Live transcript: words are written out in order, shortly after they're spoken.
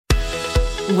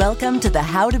Welcome to the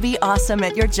How to Be Awesome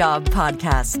at Your Job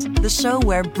podcast, the show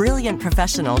where brilliant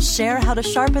professionals share how to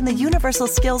sharpen the universal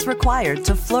skills required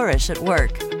to flourish at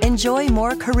work. Enjoy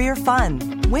more career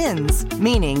fun, wins,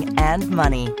 meaning, and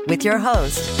money with your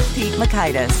host, Pete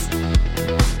Mockaitis.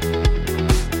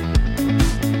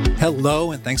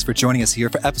 Hello, and thanks for joining us here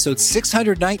for episode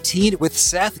 619 with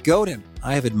Seth Godin.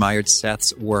 I have admired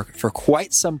Seth's work for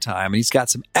quite some time, and he's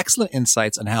got some excellent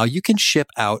insights on how you can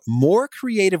ship out more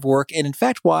creative work, and in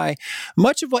fact, why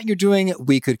much of what you're doing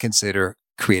we could consider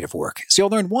creative work. So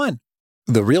you'll learn 1,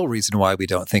 the real reason why we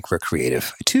don't think we're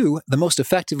creative. 2, the most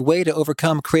effective way to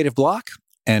overcome creative block.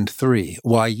 And 3,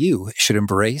 why you should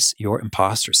embrace your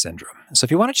imposter syndrome. So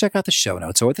if you want to check out the show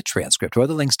notes or the transcript or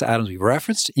the links to items we've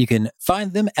referenced, you can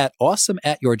find them at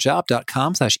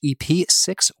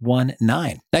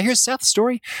awesomeatyourjob.com/EP619. Now here's Seth's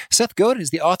story. Seth Godin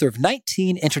is the author of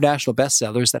 19 international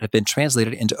bestsellers that have been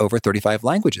translated into over 35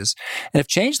 languages and have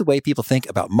changed the way people think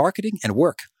about marketing and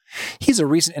work. He's a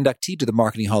recent inductee to the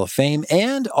Marketing Hall of Fame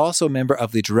and also a member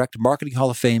of the Direct Marketing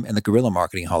Hall of Fame and the Guerrilla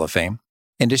Marketing Hall of Fame.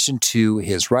 In addition to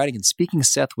his writing and speaking,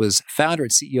 Seth was founder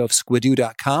and CEO of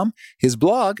Squidoo.com. His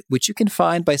blog, which you can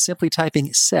find by simply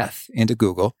typing Seth into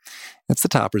Google, that's the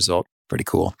top result, pretty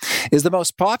cool, is the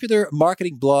most popular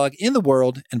marketing blog in the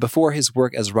world. And before his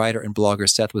work as writer and blogger,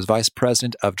 Seth was vice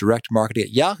president of direct marketing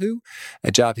at Yahoo,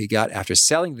 a job he got after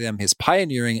selling them his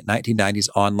pioneering 1990s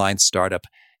online startup,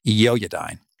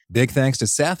 Yoyodyne. Big thanks to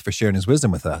Seth for sharing his wisdom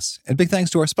with us. And big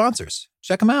thanks to our sponsors.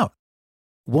 Check them out.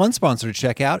 One sponsor to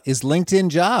check out is LinkedIn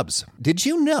Jobs. Did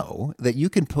you know that you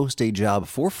can post a job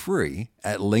for free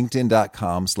at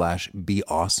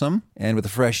linkedin.com/beawesome? And with a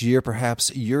fresh year,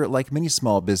 perhaps you're like many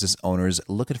small business owners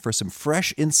looking for some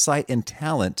fresh insight and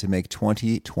talent to make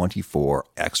 2024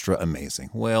 extra amazing.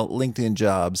 Well, LinkedIn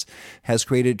Jobs has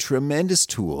created tremendous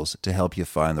tools to help you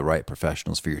find the right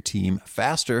professionals for your team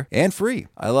faster and free.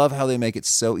 I love how they make it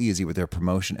so easy with their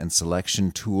promotion and selection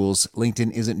tools.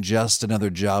 LinkedIn isn't just another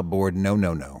job board. No.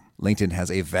 LinkedIn has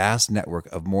a vast network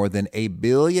of more than 1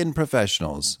 billion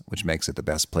professionals, which makes it the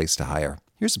best place to hire.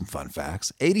 Here's some fun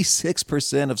facts.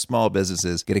 86% of small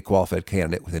businesses get a qualified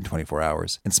candidate within 24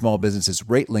 hours, and small businesses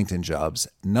rate LinkedIn Jobs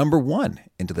number 1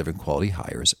 in delivering quality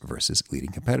hires versus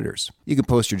leading competitors. You can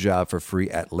post your job for free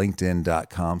at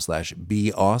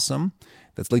linkedin.com/beawesome.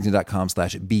 That's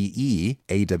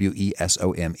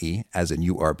linkedin.com/BEAWESOME, as in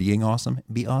you are being awesome,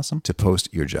 be awesome, to post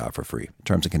your job for free.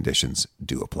 Terms and conditions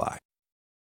do apply.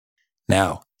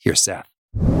 Now, here's Seth.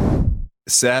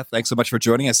 Seth, thanks so much for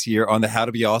joining us here on the How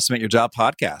to Be Awesome at Your Job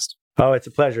podcast. Oh, it's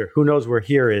a pleasure. Who knows where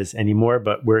here is anymore,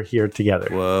 but we're here together.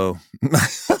 Whoa.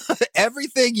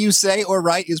 Everything you say or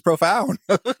write is profound.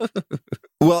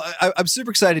 Well, I'm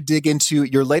super excited to dig into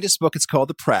your latest book. It's called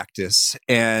The Practice.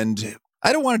 And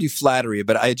I don't want to do flattery,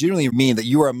 but I genuinely mean that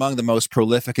you are among the most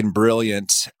prolific and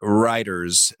brilliant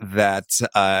writers that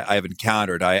I have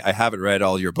encountered. I haven't read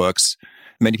all your books.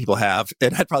 Many people have,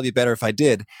 and I'd probably be better if I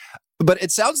did. But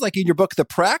it sounds like in your book, The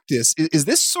Practice, is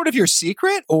this sort of your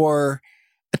secret? Or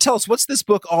tell us, what's this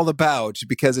book all about?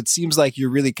 Because it seems like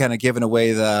you're really kind of giving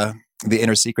away the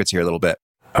inner secrets here a little bit.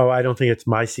 Oh, I don't think it's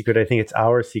my secret. I think it's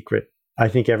our secret. I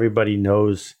think everybody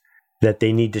knows that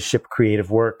they need to ship creative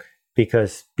work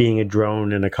because being a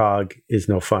drone and a cog is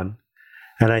no fun.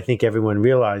 And I think everyone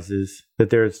realizes that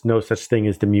there's no such thing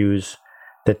as the muse,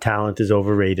 that talent is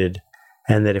overrated,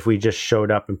 and that if we just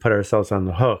showed up and put ourselves on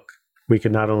the hook, we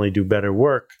could not only do better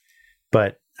work,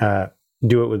 but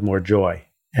do it with more joy.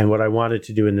 And what I wanted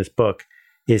to do in this book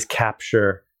is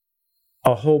capture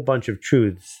a whole bunch of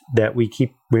truths that we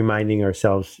keep reminding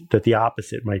ourselves that the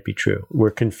opposite might be true. We're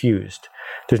confused.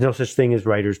 There's no such thing as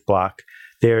writer's block.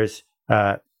 There's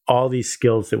all these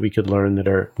skills that we could learn that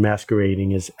are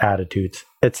masquerading as attitudes,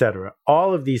 etc.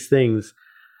 All of these things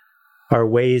are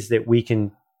ways that we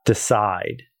can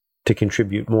decide to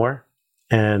contribute more.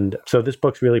 And so this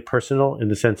book's really personal in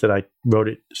the sense that I wrote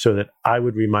it so that I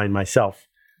would remind myself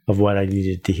of what I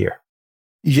needed to hear.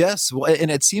 Yes. Well,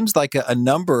 and it seems like a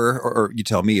number, or you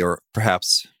tell me, or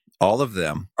perhaps all of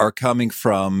them are coming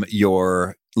from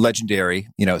your legendary,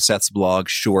 Seth's blog,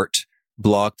 short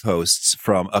blog posts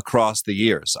from across the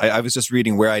years. I was just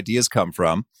reading where ideas come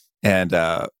from, and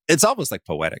it's almost like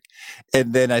poetic.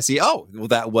 And then I see, oh, well,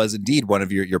 that was indeed one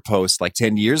of your posts like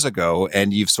 10 years ago,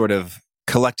 and you've sort of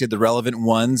collected the relevant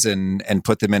ones and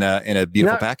put them in a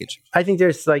beautiful package. I think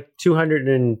there's like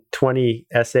 220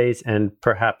 essays, and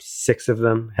perhaps 6 of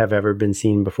them have ever been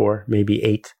seen before, maybe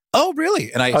 8. Oh,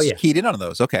 really? And I keyed in on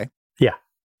those. Okay. Yeah.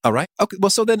 All right. Okay.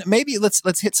 Well, so then maybe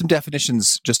let's hit some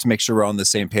definitions just to make sure we're on the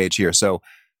same page here. So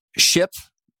ship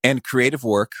and creative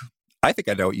work. I think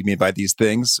I know what you mean by these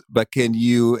things, but can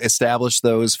you establish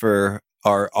those for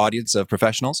our audience of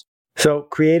professionals? So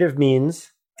creative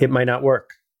means it might not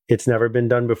work. It's never been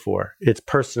done before. It's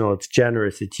personal, it's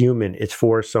generous, it's human, it's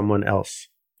for someone else.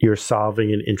 You're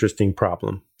solving an interesting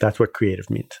problem. That's what creative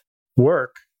means.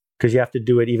 Work, because you have to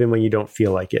do it even when you don't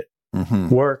feel like it.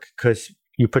 Work, because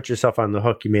you put yourself on the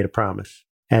hook, you made a promise.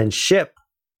 And ship,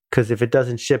 because if it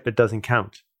doesn't ship, it doesn't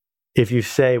count. If you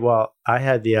say, well, I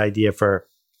had the idea for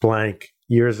blank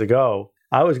years ago,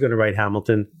 I was going to write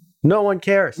Hamilton. No one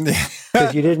cares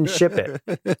because you didn't ship it.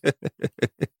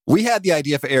 We had the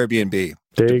idea for Airbnb.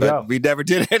 There you go. We never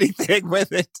did anything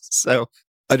with it. So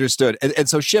understood. And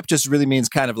so ship just really means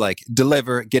kind of like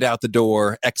deliver, get out the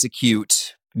door,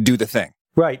 execute, do the thing.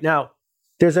 Right. Now,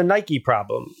 there's a Nike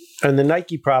problem. And the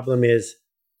Nike problem is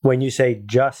when you say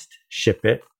just ship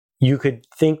it, you could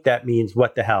think that means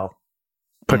what the hell,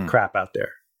 put crap out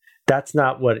there. That's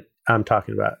not what I'm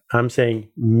talking about. I'm saying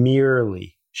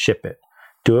merely ship it.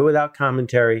 Do it without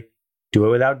commentary. Do it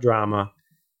without drama.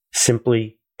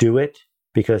 Simply do it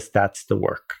because that's the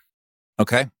work.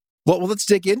 Okay. Well, let's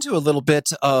dig into a little bit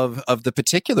of the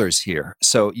particulars here.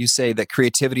 So you say that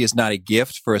creativity is not a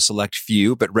gift for a select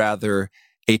few, but rather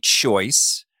a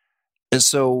choice. And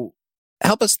so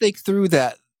help us think through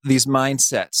these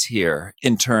mindsets here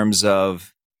in terms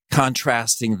of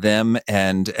contrasting them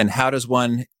and how does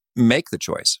one make the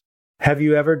choice? Have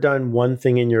you ever done one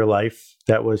thing in your life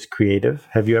that was creative?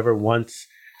 Have you ever once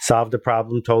solved a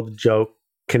problem, told a joke,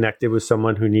 connected with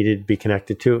someone who needed to be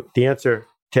connected to? The answer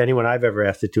to anyone I've ever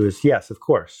asked it to is yes, of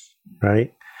course,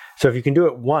 right? So if you can do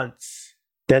it once,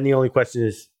 then the only question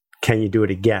is, can you do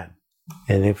it again?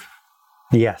 And if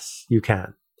yes, you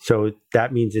can. So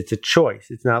that means it's a choice.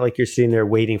 It's not like you're sitting there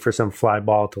waiting for some fly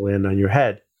ball to land on your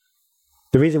head.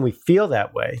 The reason we feel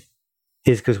that way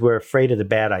is because we're afraid of the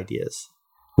bad ideas.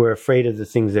 We're afraid of the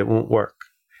things that won't work.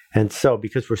 And so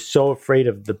because we're so afraid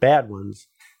of the bad ones,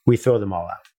 we throw them all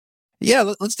out.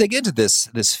 Yeah, let's dig into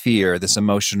this fear, this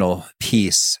emotional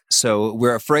piece. So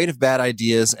we're afraid of bad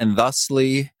ideas and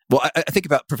thusly, well, I think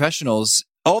about professionals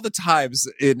all the times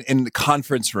in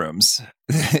conference rooms.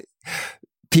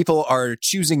 People are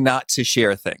choosing not to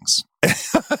share things.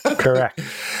 Correct.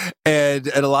 And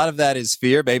a lot of that is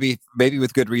fear, maybe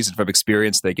with good reason from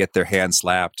experience. They get their hand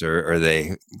slapped or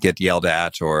they get yelled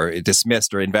at or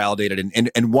dismissed or invalidated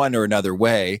in one or another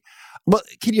way. Well,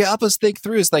 can you help us think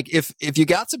through? It's like if you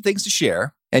got some things to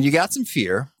share and you got some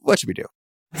fear, what should we do?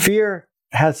 Fear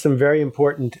has some very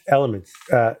important elements.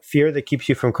 Fear that keeps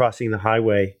you from crossing the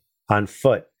highway on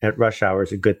foot at rush hour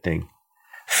is a good thing.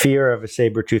 Fear of a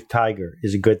saber-toothed tiger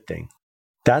is a good thing.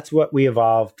 That's what we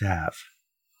evolved to have.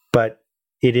 But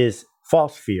it is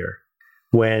false fear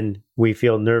when we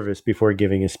feel nervous before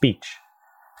giving a speech,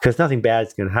 because nothing bad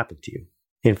is going to happen to you.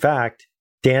 In fact,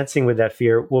 dancing with that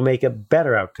fear will make a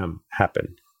better outcome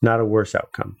happen, not a worse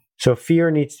outcome. So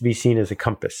fear needs to be seen as a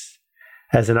compass,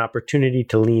 as an opportunity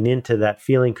to lean into that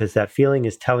feeling, because that feeling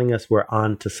is telling us we're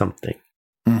on to something.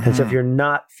 And so if you're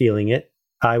not feeling it,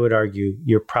 I would argue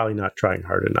you're probably not trying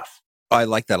hard enough. I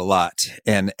like that a lot.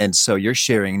 And so you're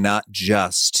sharing not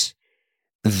just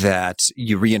that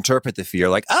you reinterpret the fear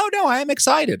like, oh no, I am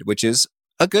excited, which is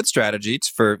a good strategy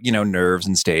for, nerves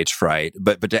and stage fright,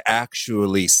 but to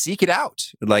actually seek it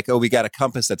out. Like, oh, we got a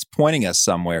compass that's pointing us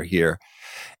somewhere here.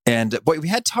 And boy, we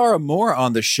had Tara Moore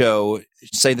on the show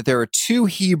saying that there are two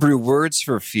Hebrew words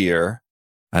for fear.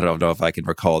 I don't know if I can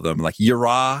recall them, like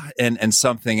yirah and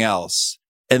something else.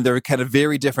 And they're kind of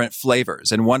very different flavors.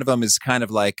 And one of them is kind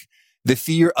of like the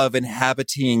fear of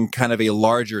inhabiting kind of a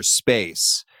larger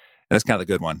space. And that's kind of a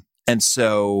good one. And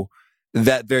so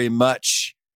that very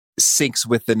much syncs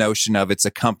with the notion of it's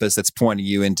a compass that's pointing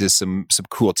you into some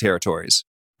cool territories.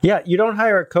 Yeah, you don't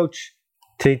hire a coach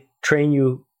to train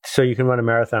you so you can run a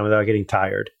marathon without getting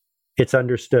tired. It's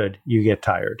understood you get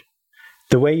tired.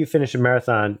 The way you finish a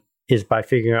marathon is by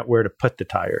figuring out where to put the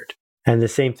tired. And the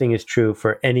same thing is true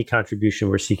for any contribution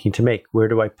we're seeking to make. Where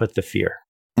do I put the fear?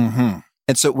 Mm-hmm.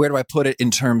 And so where do I put it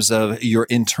in terms of your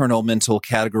internal mental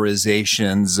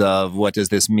categorizations of what does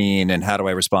this mean and how do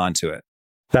I respond to it?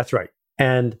 That's right.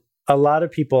 And a lot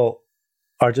of people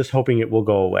are just hoping it will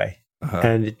go away.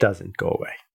 And it doesn't go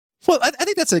away. Well, I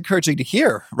think that's encouraging to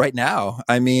hear right now.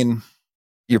 I mean,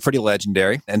 you're pretty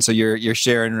legendary. And so you're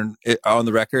sharing on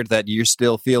the record that you're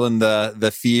still feeling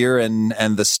the fear and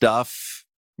the stuff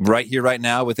right here, right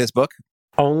now with this book?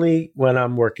 Only when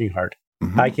I'm working hard.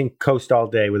 Mm-hmm. I can coast all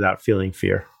day without feeling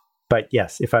fear. But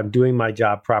yes, if I'm doing my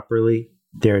job properly,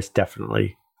 there's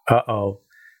definitely,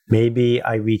 maybe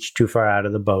I reached too far out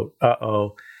of the boat.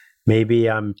 Maybe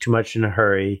I'm too much in a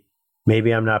hurry.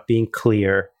 Maybe I'm not being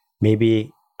clear.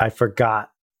 Maybe I forgot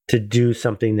to do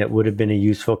something that would have been a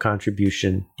useful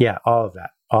contribution. Yeah, all of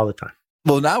that, all the time.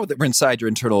 Well, now that we're inside your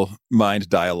internal mind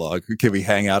dialogue, can we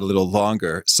hang out a little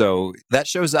longer? So that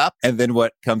shows up, and then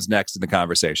what comes next in the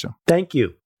conversation? Thank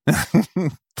you.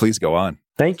 Please go on.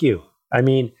 Thank you. I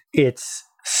mean, it's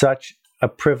such a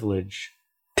privilege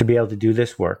to be able to do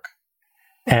this work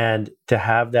and to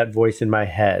have that voice in my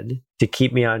head to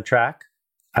keep me on track.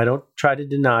 I don't try to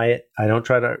deny it. I don't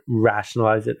try to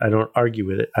rationalize it. I don't argue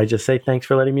with it. I just say, thanks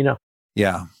for letting me know.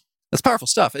 Yeah. That's powerful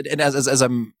stuff. And as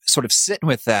I'm sort of sitting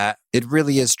with that, it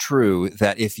really is true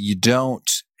that if you don't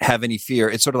have any fear,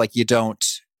 it's sort of like you don't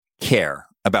care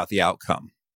about the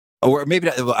outcome. Or maybe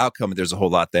not the outcome, there's a whole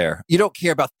lot there. You don't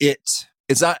care about it.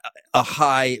 It's not a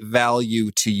high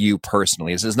value to you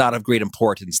personally. It's not of great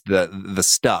importance, the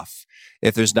stuff,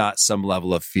 if there's not some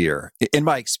level of fear. In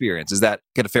my experience, is that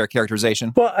a fair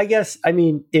characterization? Well, I guess,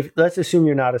 let's assume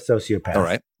you're not a sociopath. All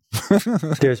right.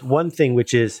 There's one thing,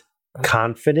 which is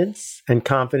confidence, and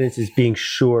confidence is being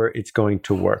sure it's going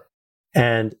to work.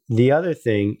 And the other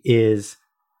thing is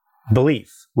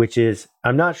belief, which is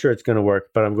I'm not sure it's going to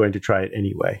work, but I'm going to try it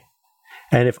anyway.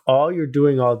 And if all you're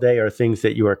doing all day are things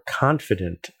that you are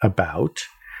confident about,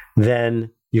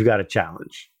 then you've got a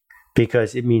challenge,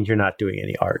 because it means you're not doing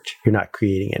any art. You're not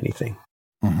creating anything.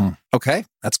 Mm-hmm. Okay,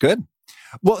 that's good.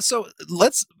 Well, so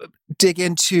let's dig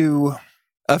into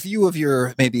a few of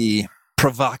your maybe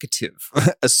provocative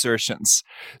assertions.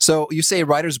 So you say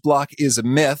writer's block is a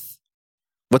myth.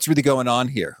 What's really going on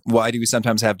here? Why do we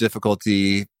sometimes have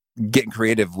difficulty getting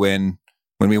creative when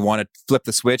we want to flip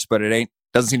the switch, but it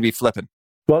doesn't seem to be flipping?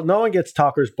 Well, no one gets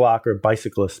talker's block or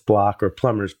bicyclist's block or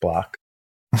plumber's block.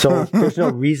 So there's no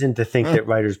reason to think that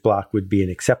writer's block would be an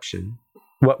exception.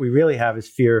 What we really have is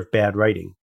fear of bad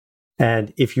writing.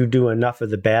 And if you do enough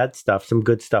of the bad stuff, some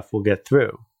good stuff will get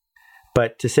through.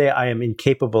 But to say I am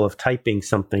incapable of typing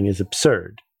something is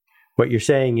absurd. What you're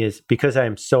saying is, because I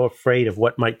am so afraid of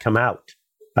what might come out,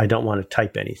 I don't want to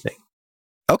type anything.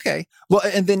 Okay. Well,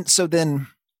 and then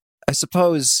I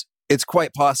suppose it's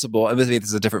quite possible, and maybe this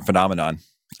is a different phenomenon.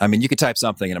 I mean, you could type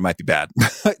something and it might be bad.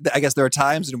 I guess there are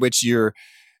times in which you're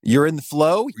in the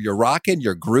flow, you're rocking,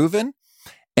 you're grooving,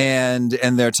 and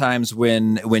there are times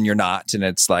when you're not, and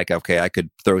it's like, okay, I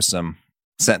could throw some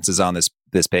sentences on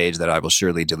this page that I will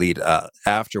surely delete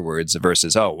afterwards,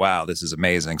 versus, oh, wow, this is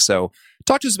amazing. So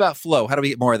talk to us about flow. How do we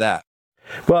get more of that?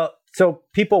 Well, so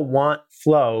people want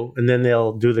flow and then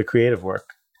they'll do the creative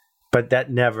work, but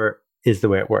that never is the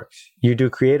way it works. You do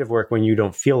creative work when you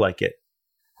don't feel like it,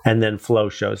 and then flow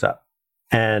shows up.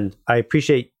 And I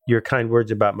appreciate your kind words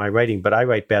about my writing, but I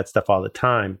write bad stuff all the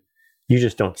time. You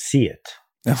just don't see it.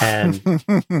 And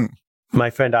my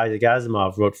friend Isaac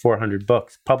Asimov wrote 400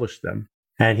 books, published them.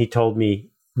 And he told me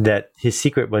that his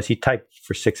secret was he typed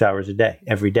for 6 hours a day,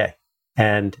 every day.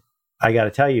 And I got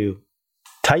to tell you,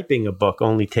 typing a book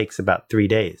only takes about 3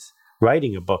 days.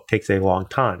 Writing a book takes a long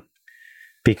time,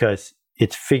 because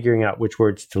it's figuring out which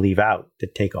words to leave out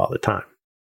that take all the time.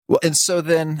 Well, and so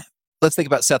then let's think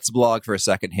about Seth's blog for a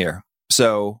second here.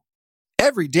 So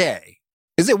every day,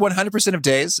 is it 100% of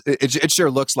days? It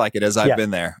sure looks like it, as I've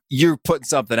been there. You're putting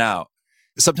something out.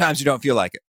 Sometimes you don't feel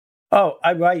like it. Oh,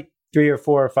 I write 3 or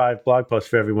 4 or 5 blog posts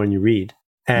for everyone you read.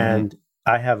 And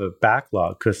I have a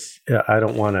backlog because I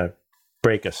don't want to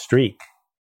break a streak.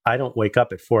 I don't wake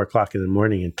up at 4 o'clock in the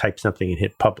morning and type something and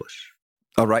hit publish.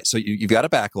 All right. So you've got a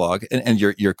backlog and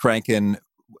you're cranking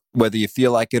whether you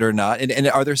feel like it or not. And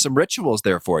are there some rituals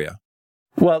there for you?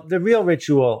 Well, the real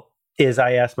ritual is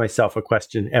I ask myself a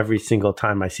question every single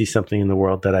time I see something in the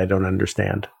world that I don't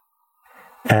understand.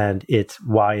 And it's,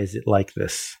 why is it like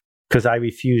this? Because I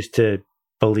refuse to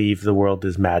believe the world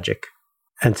is magic.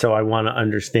 And so I want to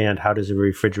understand, how does a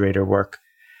refrigerator work?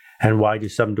 And why do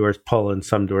some doors pull and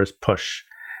some doors push?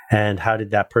 And how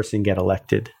did that person get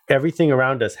elected? Everything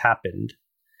around us happened.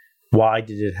 Why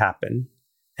did it happen?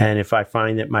 And if I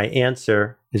find that my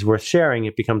answer is worth sharing,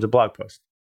 it becomes a blog post.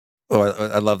 Oh,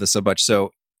 I love this so much.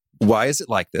 So why is it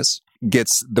like this?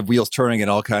 Gets the wheels turning in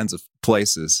all kinds of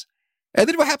places. And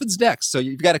then what happens next? So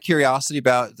you've got a curiosity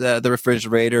about the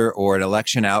refrigerator or an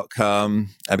election outcome.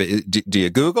 I mean, do you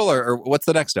Google or what's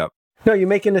the next step? No, you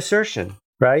make an assertion,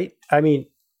 right? I mean,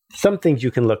 some things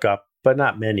you can look up, but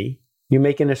not many. You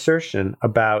make an assertion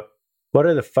about what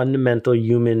are the fundamental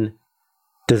human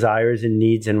desires and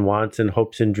needs and wants and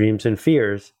hopes and dreams and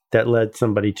fears that led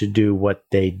somebody to do what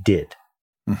they did,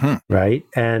 right?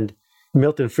 And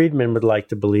Milton Friedman would like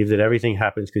to believe that everything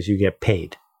happens because you get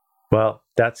paid. Well,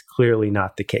 that's clearly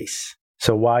not the case.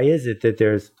 So why is it that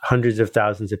there's hundreds of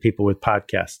thousands of people with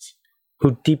podcasts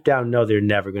who deep down know they're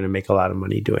never going to make a lot of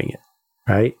money doing it,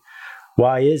 right?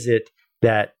 Why is it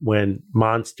that when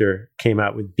Monster came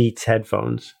out with Beats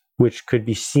headphones, which could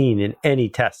be seen in any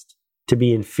test to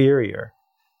be inferior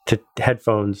to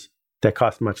headphones that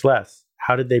cost much less,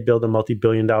 how did they build a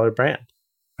multi-billion-dollar brand?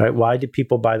 Right? Why did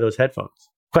people buy those headphones?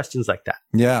 Questions like that.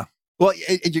 Yeah. Well,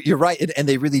 you're right. And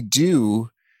they really do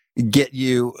get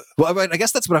you. Well, I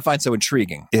guess that's what I find so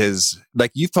intriguing is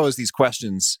like you've posed these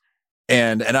questions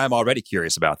and I'm already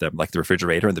curious about them, like the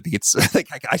refrigerator and the Beats. Like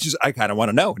I kind of want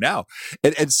to know now.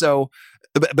 And so,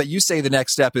 but you say the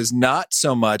next step is not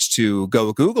so much to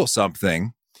go Google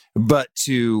something, but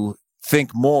to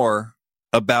think more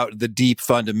about the deep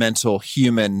fundamental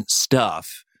human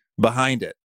stuff behind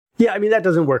it. Yeah, I mean, that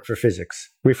doesn't work for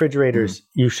physics. Refrigerators,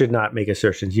 you should not make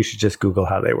assertions. You should just Google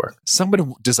how they work.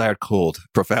 Someone desired cold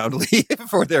profoundly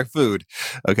for their food.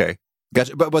 Okay,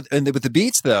 gotcha. But with the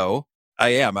Beats, though,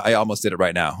 I almost did it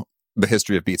right now. The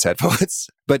history of Beats headphones.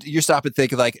 But you stop and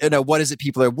think like, what is it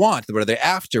people want? What are they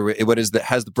after? What is that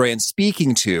has the brand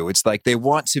speaking to? It's like they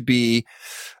want to be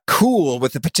cool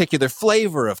with a particular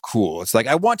flavor of cool. It's like,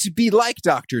 I want to be like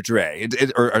Dr. Dre.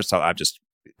 Or so I'm just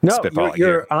spitballing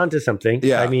you're onto something.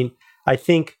 Yeah. I mean, I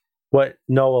think what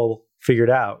Noel figured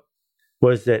out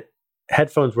was that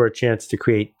headphones were a chance to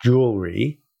create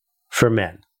jewelry for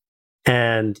men.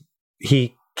 And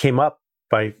he came up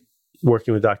by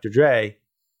working with Dr. Dre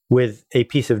with a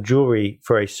piece of jewelry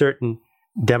for a certain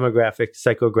demographic,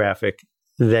 psychographic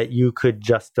that you could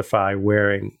justify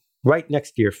wearing right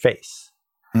next to your face.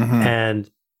 Mm-hmm.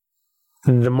 And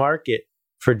the market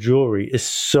for jewelry is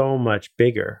so much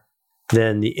bigger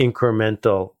than the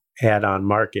incremental add-on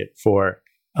market for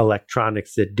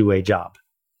electronics that do a job,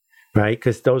 right?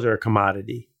 Because those are a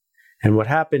commodity. And what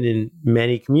happened in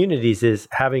many communities is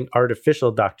having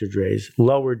artificial Dr. Dre's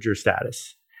lowered your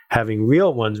status. Having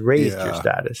real ones raised your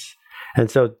status. And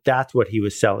so that's what he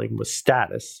was selling was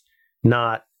status,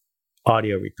 not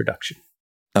audio reproduction.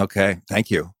 Okay, thank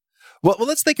you. Well,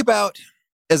 let's think about,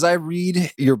 as I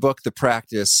read your book, The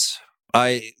Practice,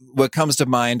 what comes to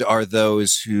mind are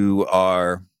those who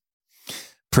are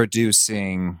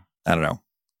producing, I don't know,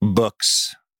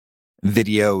 books,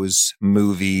 videos,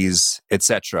 movies,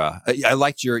 etc. I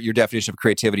liked your definition of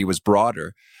creativity was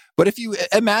broader. But if you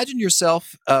imagine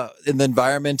yourself in the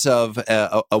environment of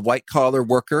a white-collar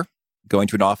worker, going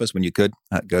to an office when you could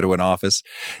go to an office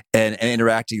and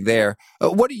interacting there,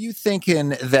 what are you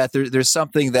thinking that there's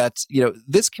something that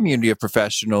this community of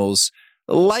professionals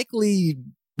likely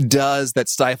does that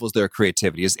stifles their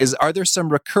creativity? Are there some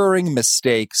recurring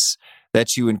mistakes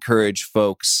that you encourage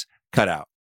folks cut out?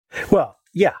 Well,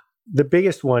 yeah. The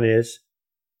biggest one is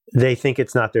they think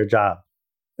it's not their job.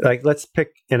 Like, let's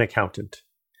pick an accountant.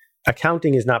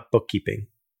 Accounting is not bookkeeping.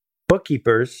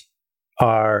 Bookkeepers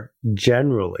are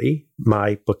generally,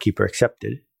 my bookkeeper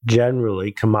accepted,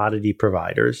 generally commodity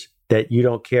providers that you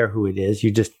don't care who it is. You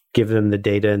just give them the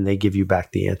data and they give you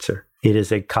back the answer. It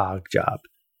is a cog job.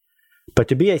 But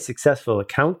to be a successful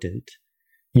accountant,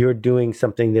 you're doing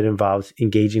something that involves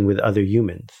engaging with other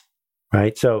humans,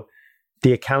 right? So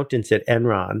the accountants at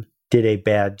Enron did a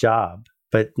bad job,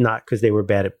 but not because they were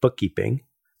bad at bookkeeping,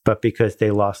 but because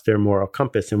they lost their moral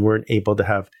compass and weren't able to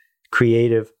have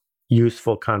creative,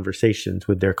 useful conversations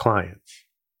with their clients.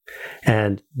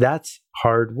 And that's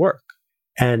hard work.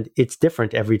 And it's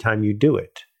different every time you do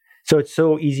it. So it's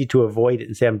so easy to avoid it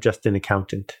and say, I'm just an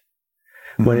accountant.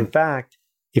 Mm-hmm. When in fact,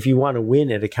 if you want to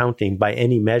win at accounting by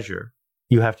any measure,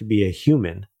 you have to be a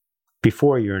human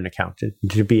before you're an accountant.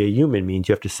 And to be a human means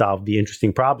you have to solve the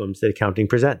interesting problems that accounting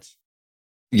presents.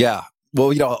 Yeah.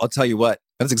 Well, I'll tell you what.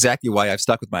 That's exactly why I've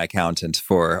stuck with my accountant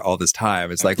for all this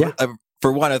time. It's like,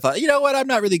 for one, I thought, I'm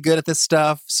not really good at this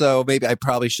stuff, so maybe I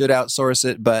probably should outsource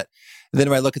it. But then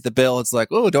when I look at the bill, it's like,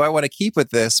 oh, do I want to keep with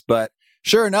this? But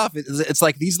sure enough, it's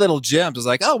like these little gems. It's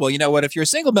like, oh, well, you know what? If you're a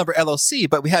single member LLC,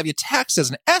 but we have you taxed as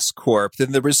an S Corp,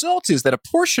 then the result is that a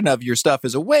portion of your stuff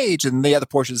is a wage and the other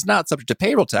portion is not subject to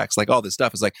payroll tax. Like all this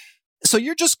stuff is like, so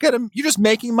you're just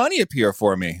making money appear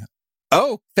for me.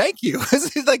 Oh, thank you.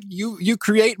 It's like you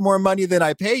create more money than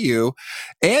I pay you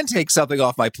and take something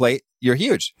off my plate. You're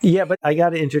huge. Yeah, but I got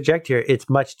to interject here. It's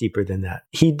much deeper than that.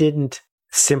 He didn't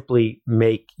simply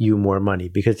make you more money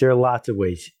because there are lots of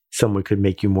ways someone could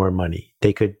make you more money.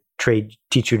 They could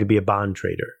teach you to be a bond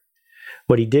trader.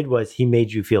 What he did was he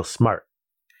made you feel smart.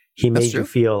 He made you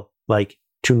feel like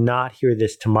to not hear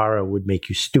this tomorrow would make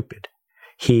you stupid.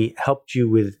 He helped you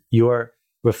with your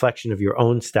reflection of your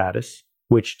own status,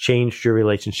 which changed your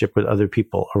relationship with other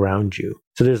people around you.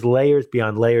 So there's layers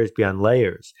beyond layers beyond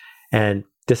layers. And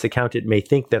this accountant may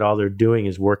think that all they're doing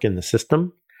is work in the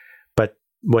system, but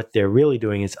what they're really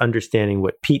doing is understanding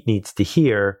what Pete needs to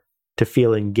hear to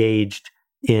feel engaged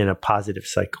in a positive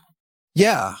cycle.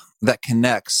 Yeah, that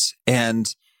connects.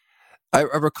 And I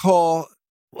recall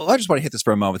Well, I just want to hit this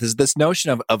for a moment. This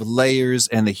notion of layers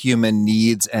and the human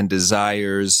needs and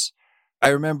desires. I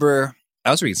remember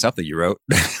I was reading something you wrote,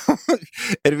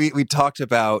 and we talked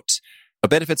about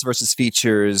benefits versus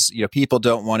features. People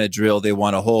don't want to drill; they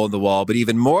want a hole in the wall. But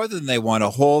even more than they want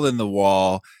a hole in the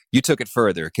wall, you took it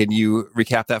further. Can you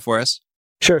recap that for us?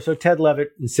 Sure. So Ted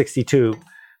Levitt in '62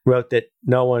 wrote that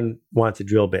no one wants a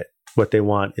drill bit. What they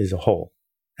want is a hole,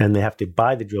 and they have to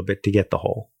buy the drill bit to get the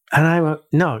hole. And I went,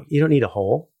 no, you don't need a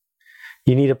hole.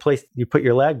 You need a place you put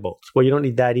your lag bolts. Well, you don't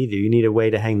need that either. You need a way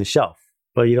to hang the shelf.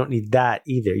 Well, you don't need that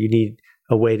either. You need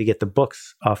a way to get the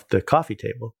books off the coffee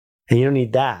table. And you don't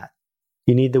need that.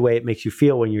 You need the way it makes you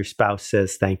feel when your spouse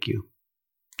says thank you.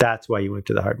 That's why you went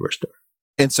to the hardware store.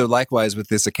 And so likewise with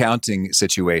this accounting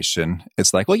situation,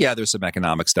 it's like, well, yeah, there's some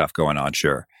economic stuff going on,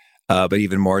 sure. But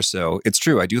even more so, it's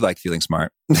true. I do like feeling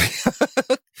smart.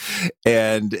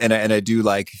 and I do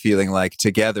like feeling like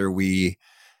together we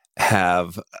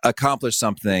have accomplished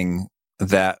something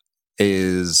that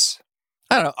is,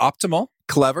 I don't know, optimal,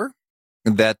 clever,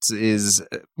 that is,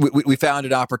 we found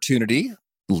an opportunity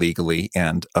legally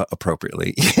and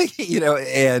appropriately,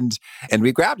 and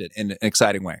we grabbed it in an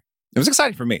exciting way. It was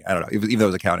exciting for me. I don't know, even though it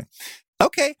was accounting.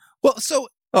 Okay.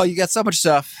 Well, you got so much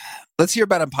stuff. Let's hear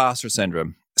about imposter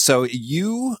syndrome. So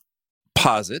you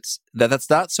posit that that's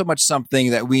not so much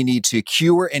something that we need to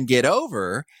cure and get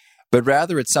over, but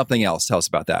rather it's something else. Tell us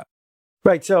about that.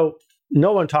 Right. So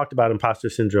no one talked about imposter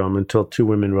syndrome until two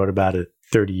women wrote about it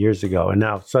 30 years ago. And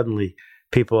now suddenly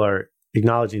people are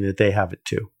acknowledging that they have it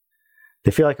too.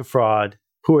 They feel like a fraud.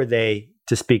 Who are they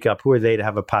to speak up? Who are they to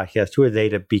have a podcast? Who are they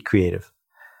to be creative?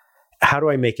 How do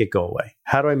I make it go away?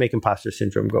 How do I make imposter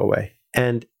syndrome go away?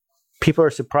 And people are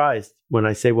surprised when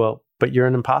I say, well, but you're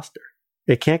an imposter.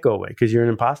 It can't go away because you're an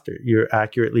imposter. You're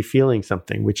accurately feeling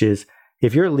something, which is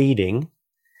if you're leading,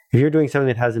 if you're doing something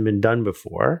that hasn't been done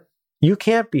before, you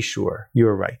can't be sure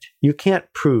you're right. You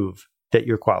can't prove that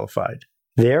you're qualified.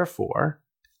 Therefore,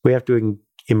 we have to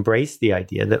embrace the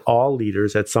idea that all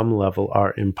leaders at some level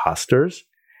are imposters.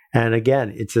 And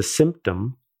again, it's a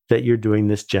symptom that you're doing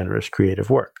this generous creative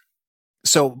work.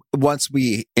 So once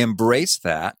we embrace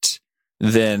that,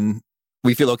 then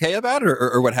we feel okay about it,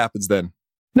 or what happens then?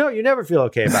 No, you never feel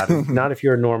okay about it. Not if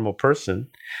you're a normal person.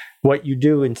 What you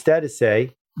do instead is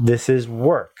say, this is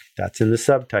work. That's in the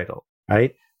subtitle,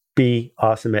 right? Be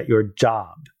awesome at your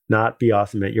job, not be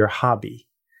awesome at your hobby.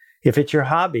 If it's your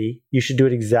hobby, you should do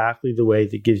it exactly the way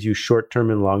that gives you short-term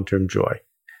and long-term joy.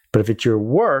 But if it's your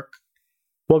work,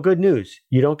 well, good news.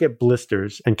 You don't get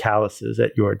blisters and calluses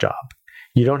at your job.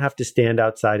 You don't have to stand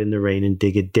outside in the rain and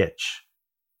dig a ditch.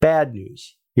 Bad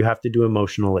news. You have to do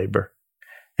emotional labor.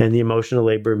 And the emotional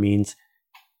labor means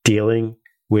dealing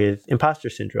with imposter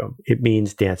syndrome. It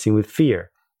means dancing with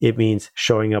fear. It means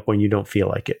showing up when you don't feel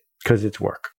like it because it's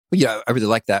work. Yeah, I really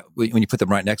like that. When you put them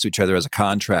right next to each other as a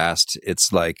contrast,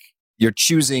 it's like you're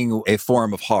choosing a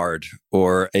form of hard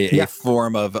or a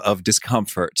form of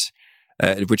discomfort.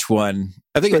 Which one?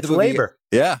 I think it's the movie, labor.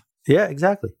 Yeah. Yeah,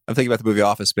 exactly. I'm thinking about the movie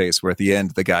Office Space, where at the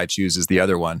end, the guy chooses the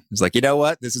other one. He's like, you know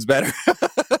what? This is better.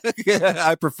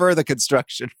 I prefer the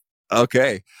construction.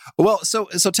 Okay. Well, so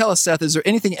tell us, Seth, is there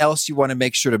anything else you want to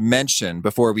make sure to mention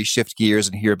before we shift gears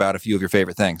and hear about a few of your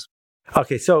favorite things?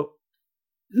 Okay. So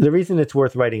the reason it's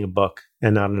worth writing a book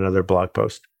and not another blog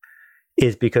post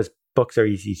is because books are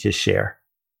easy to share.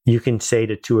 You can say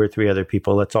to 2 or 3 other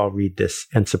people, let's all read this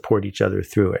and support each other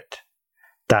through it.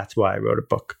 That's why I wrote a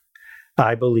book.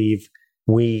 I believe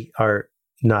we are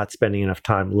not spending enough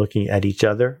time looking at each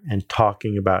other and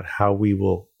talking about how we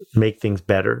will make things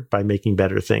better by making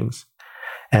better things.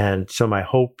 And so my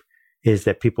hope is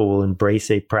that people will embrace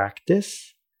a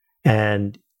practice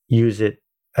and use it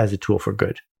as a tool for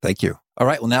good. Thank you. All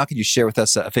right. Well, now can you share with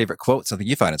us a favorite quote, something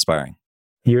you find inspiring?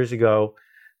 Years ago,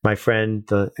 my friend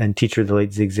and teacher, the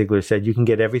late Zig Ziglar, said, you can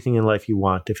get everything in life you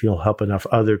want if you'll help enough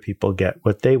other people get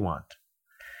what they want.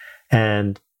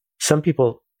 And some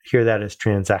people hear that as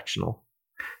transactional.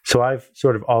 So I've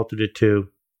sort of altered it to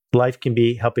life can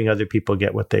be helping other people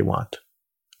get what they want.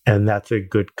 And that's a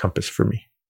good compass for me.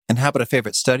 And how about a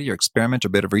favorite study or experiment or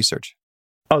bit of research?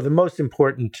 Oh, the most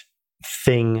important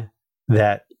thing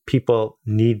that people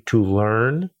need to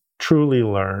learn, truly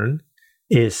learn,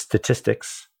 is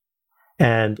statistics.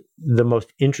 And the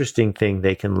most interesting thing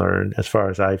they can learn, as far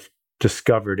as I've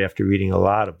discovered after reading a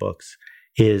lot of books,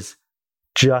 is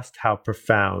just how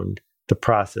profound the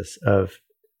process of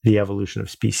the evolution of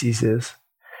species is.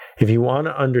 If you want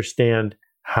to understand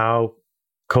how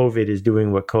COVID is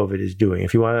doing what COVID is doing,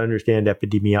 if you want to understand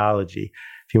epidemiology,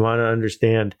 if you want to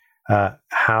understand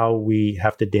how we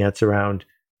have to dance around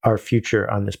our future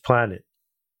on this planet,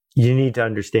 you need to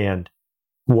understand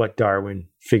what Darwin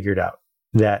figured out,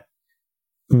 that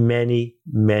many,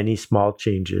 many small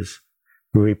changes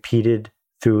repeated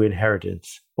through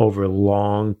inheritance over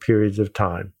long periods of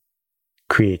time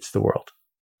creates the world.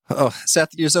 Oh, Seth,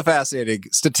 you're so fascinating.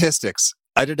 Statistics.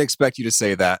 I didn't expect you to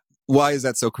say that. Why is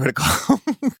that so critical?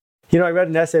 I read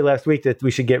an essay last week that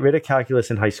we should get rid of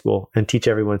calculus in high school and teach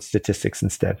everyone statistics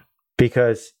instead,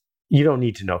 because you don't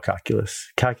need to know calculus.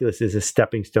 Calculus is a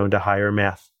stepping stone to higher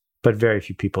math, but very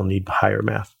few people need higher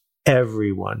math.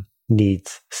 Everyone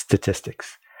needs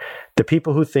statistics. The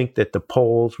people who think that the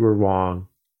polls were wrong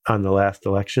on the last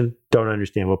election don't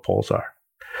understand what polls are.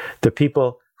 The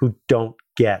people who don't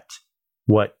get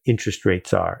what interest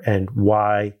rates are and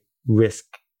why risk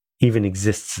even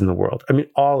exists in the world. I mean,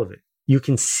 all of it. You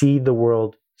can see the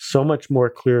world so much more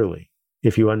clearly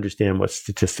if you understand what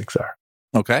statistics are.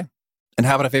 Okay. And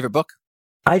how about a favorite book?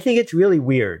 I think it's really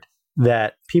weird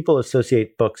that people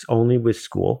associate books only with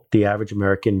school. The average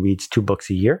American reads 2 books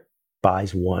a year,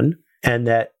 buys 1, and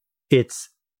that it's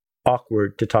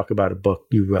awkward to talk about a book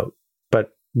you wrote.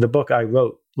 But the book I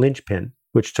wrote, Linchpin,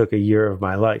 which took a year of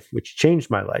my life, which changed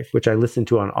my life, which I listen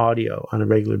to on audio on a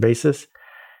regular basis,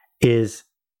 is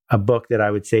a book that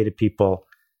I would say to people,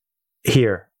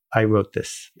 here, I wrote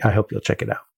this. I hope you'll check it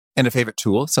out. And a favorite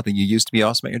tool, something you use to be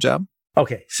awesome at your job?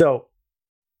 Okay, so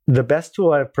the best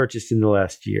tool I've purchased in the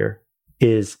last year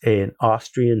is an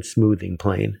Austrian smoothing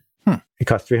plane. It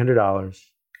costs $300.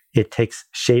 It takes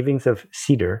shavings of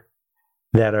cedar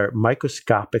that are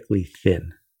microscopically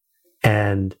thin.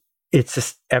 And it's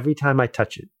just, every time I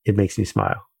touch it, it makes me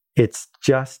smile. It's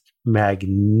just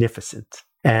magnificent.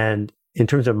 And in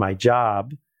terms of my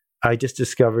job, I just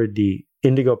discovered the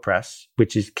Indigo Press,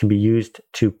 which can be used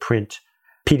to print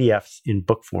PDFs in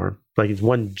book form. Like, it's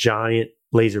one giant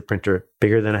laser printer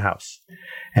bigger than a house.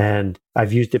 And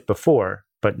I've used it before,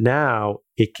 but now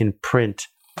it can print,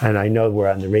 and I know we're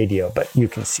on the radio, but you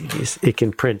can see these. It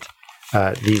can print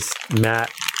these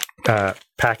matte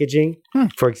packaging,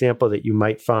 for example, that you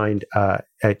might find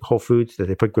at Whole Foods that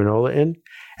they put granola in.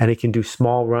 And it can do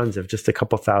small runs of just a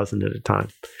couple thousand at a time.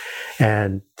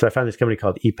 And so I found this company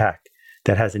called ePack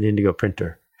that has an Indigo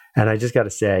printer. And I just got to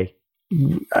say,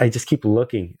 I just keep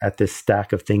looking at this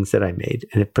stack of things that I made,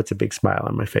 and it puts a big smile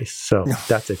on my face. So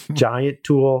that's a giant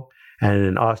tool, and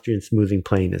an Austrian smoothing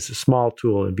plane is a small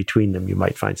tool. And between them, you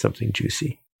might find something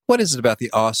juicy. What is it about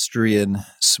the Austrian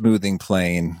smoothing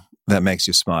plane that makes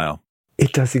you smile?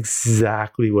 It does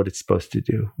exactly what it's supposed to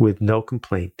do with no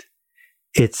complaint.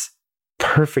 It's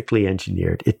perfectly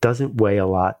engineered. It doesn't weigh a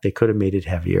lot. They could have made it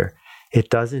heavier. It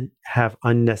doesn't have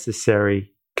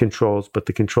unnecessary controls, but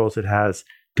the controls it has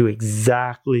do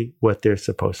exactly what they're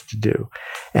supposed to do.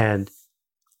 And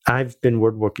I've been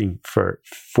woodworking for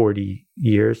 40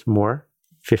 years, more,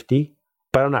 50,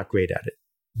 but I'm not great at it.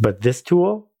 But this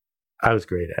tool, I was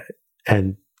great at it.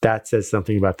 And that says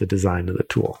something about the design of the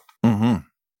tool. Mm-hmm.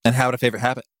 And how about a favorite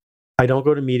habit? I don't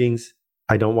go to meetings.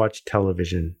 I don't watch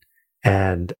television.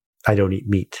 And I don't eat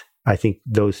meat. I think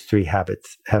those 3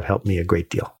 habits have helped me a great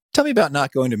deal. Tell me about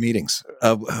not going to meetings.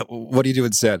 What do you do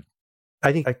instead?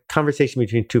 I think a conversation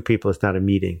between 2 people is not a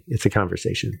meeting. It's a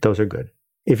conversation. Those are good.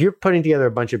 If you're putting together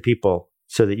a bunch of people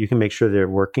so that you can make sure they're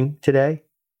working today,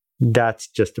 that's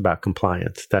just about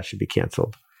compliance. That should be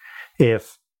canceled.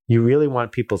 If you really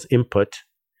want people's input,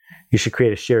 you should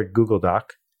create a shared Google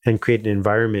Doc and create an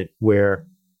environment where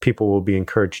people will be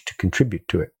encouraged to contribute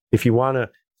to it. If you want to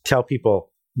tell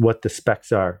people what the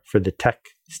specs are for the tech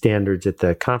standards at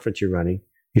the conference you're running,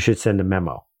 you should send a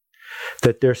memo.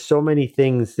 That there's so many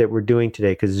things that we're doing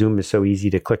today, because Zoom is so easy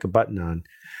to click a button on,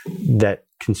 that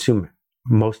consume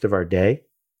most of our day,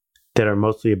 that are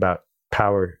mostly about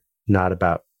power, not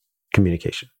about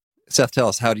communication. Seth, tell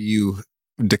us, how do you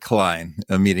decline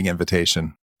a meeting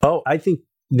invitation? Oh, I think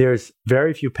there's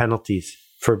very few penalties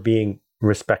for being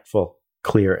respectful,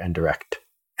 clear, and direct.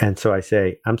 And so I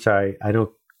say, I'm sorry,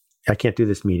 I can't do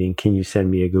this meeting. Can you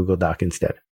send me a Google Doc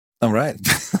instead? All right.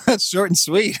 That's short and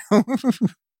sweet.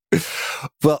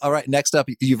 Well, all right. Next up,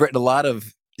 you've written a lot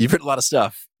of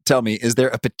stuff. Tell me, is there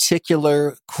a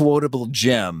particular quotable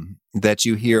gem that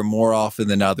you hear more often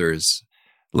than others?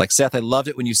 Like, Seth, I loved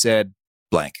it when you said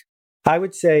blank. I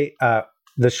would say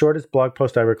the shortest blog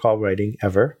post I recall writing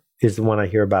ever is the one I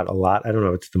hear about a lot. I don't know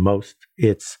if it's the most.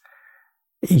 It's,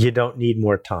 you don't need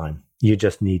more time. You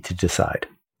just need to decide.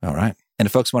 All right. And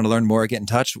if folks want to learn more or get in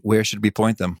touch, where should we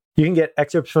point them? You can get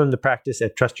excerpts from the practice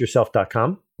at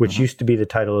trustyourself.com, which used to be the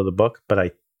title of the book, but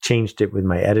I changed it with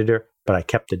my editor, but I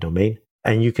kept the domain.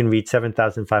 And you can read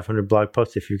 7,500 blog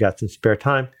posts if you've got some spare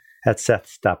time at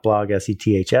seths.blog,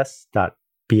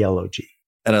 SETHS.blog.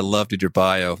 And I loved your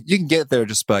bio. You can get there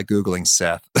just by Googling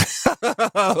Seth.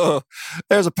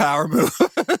 There's a power move.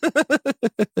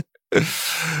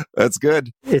 That's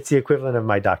good. It's the equivalent of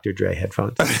my Dr. Dre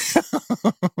headphones.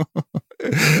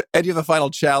 And you have a final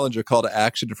challenge or call to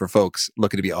action for folks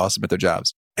looking to be awesome at their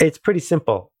jobs. It's pretty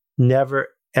simple. Never,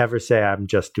 ever say, I'm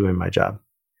just doing my job.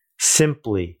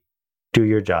 Simply do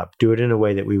your job. Do it in a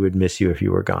way that we would miss you if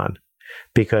you were gone.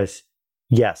 Because,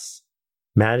 yes,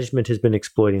 management has been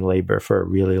exploiting labor for a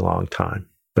really long time.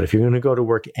 But if you're going to go to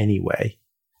work anyway,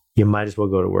 you might as well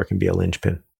go to work and be a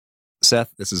linchpin.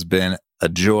 Seth, this has been a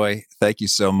joy. Thank you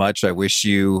so much. I wish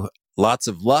you lots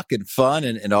of luck and fun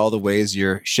in all the ways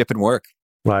you're shipping work.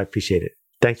 Well, I appreciate it.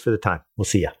 Thanks for the time. We'll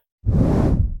see you.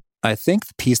 I think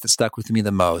the piece that stuck with me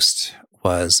the most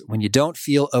was when you don't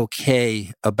feel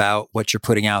okay about what you're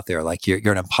putting out there, like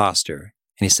you're an imposter.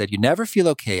 And he said, you never feel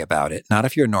okay about it, not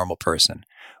if you're a normal person.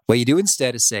 What you do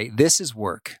instead is say, this is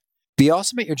work. Be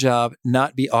awesome at your job,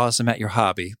 not be awesome at your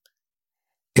hobby.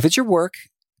 If it's your work,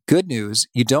 good news,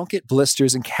 you don't get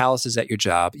blisters and calluses at your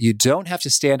job. You don't have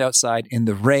to stand outside in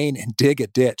the rain and dig a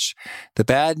ditch. The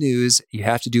bad news, you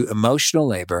have to do emotional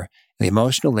labor. And the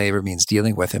emotional labor means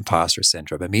dealing with imposter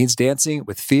syndrome. It means dancing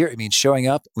with fear. It means showing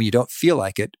up when you don't feel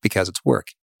like it because it's work.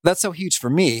 That's so huge for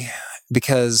me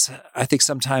because I think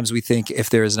sometimes we think if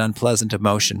there is an unpleasant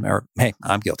emotion, or hey,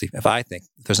 I'm guilty. If I think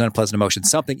there's an unpleasant emotion,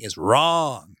 something is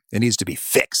wrong. It needs to be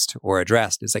fixed or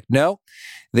addressed. It's like, no,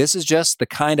 this is just the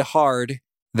kind of hard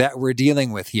that we're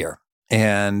dealing with here.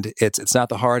 And it's not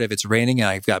the heart of it's raining and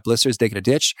I've got blisters digging a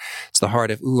ditch. It's the heart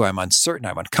of, I'm uncertain,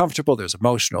 I'm uncomfortable. There's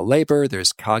emotional labor.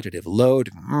 There's cognitive load,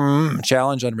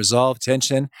 challenge, unresolved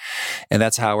tension. And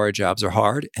that's how our jobs are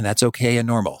hard. And that's okay and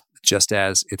normal. Just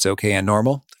as it's okay and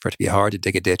normal for it to be hard to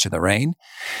dig a ditch in the rain.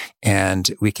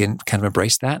 And we can kind of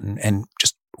embrace that and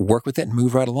just work with it and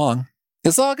move right along.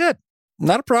 It's all good.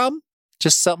 Not a problem.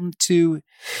 Just something to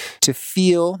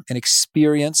feel and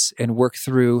experience and work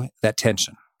through that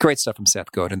tension. Great stuff from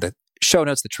Seth Godin. The show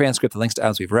notes, the transcript, the links to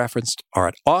items we've referenced are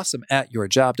at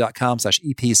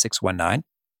awesomeatyourjob.com/EP619.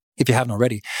 If you haven't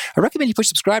already, I recommend you push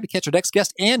subscribe to catch our next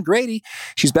guest, Anne Grady.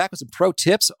 She's back with some pro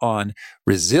tips on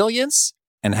resilience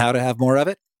and how to have more of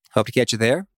it. Hope to catch you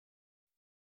there.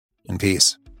 And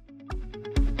peace.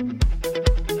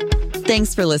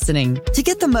 Thanks for listening. To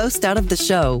get the most out of the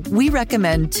show, we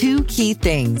recommend 2 key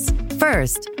things.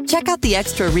 First, check out the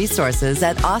extra resources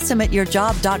at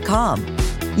awesomeatyourjob.com.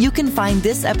 You can find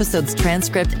this episode's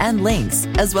transcript and links,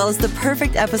 as well as the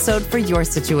perfect episode for your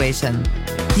situation.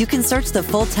 You can search the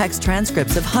full text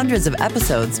transcripts of hundreds of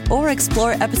episodes or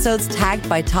explore episodes tagged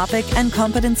by topic and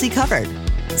competency covered.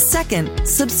 Second,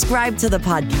 subscribe to the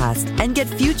podcast and get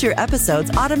future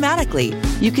episodes automatically.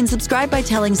 You can subscribe by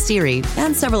telling Siri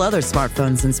and several other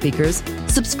smartphones and speakers,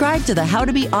 subscribe to the How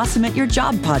to Be Awesome at Your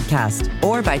Job podcast,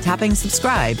 or by tapping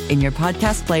subscribe in your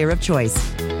podcast player of choice.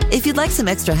 If you'd like some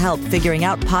extra help figuring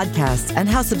out podcasts and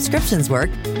how subscriptions work,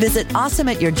 visit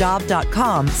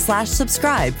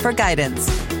awesomeatyourjob.com/subscribe for guidance.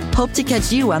 Hope to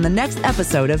catch you on the next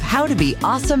episode of How to Be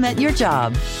Awesome at Your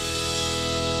Job.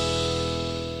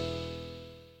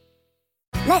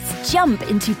 Let's jump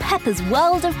into Peppa's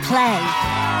world of play.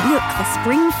 Look for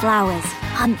spring flowers,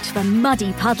 hunt for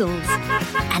muddy puddles,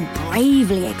 and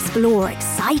bravely explore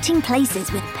exciting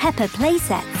places with Peppa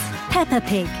playsets. Peppa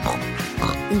Pig,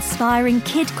 inspiring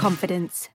kid confidence.